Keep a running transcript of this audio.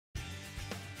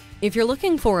If you're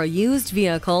looking for a used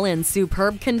vehicle in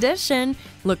superb condition,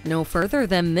 look no further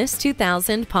than this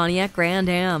 2000 Pontiac Grand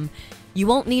Am. You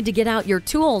won't need to get out your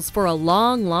tools for a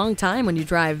long time when you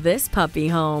drive this puppy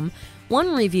home.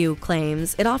 One review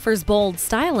claims it offers bold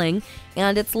styling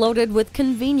and it's loaded with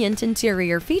convenient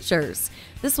interior features.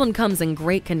 This one comes in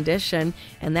great condition,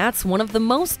 and that's one of the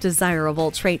most desirable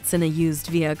traits in a used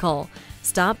vehicle.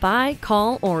 Stop by,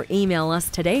 call, or email us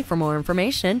today for more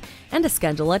information and to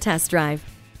schedule a test drive.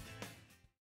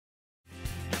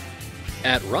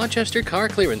 At Rochester Car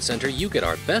Clearance Center, you get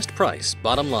our best price,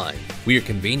 bottom line. We are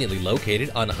conveniently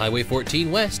located on Highway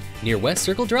 14 West near West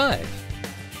Circle Drive.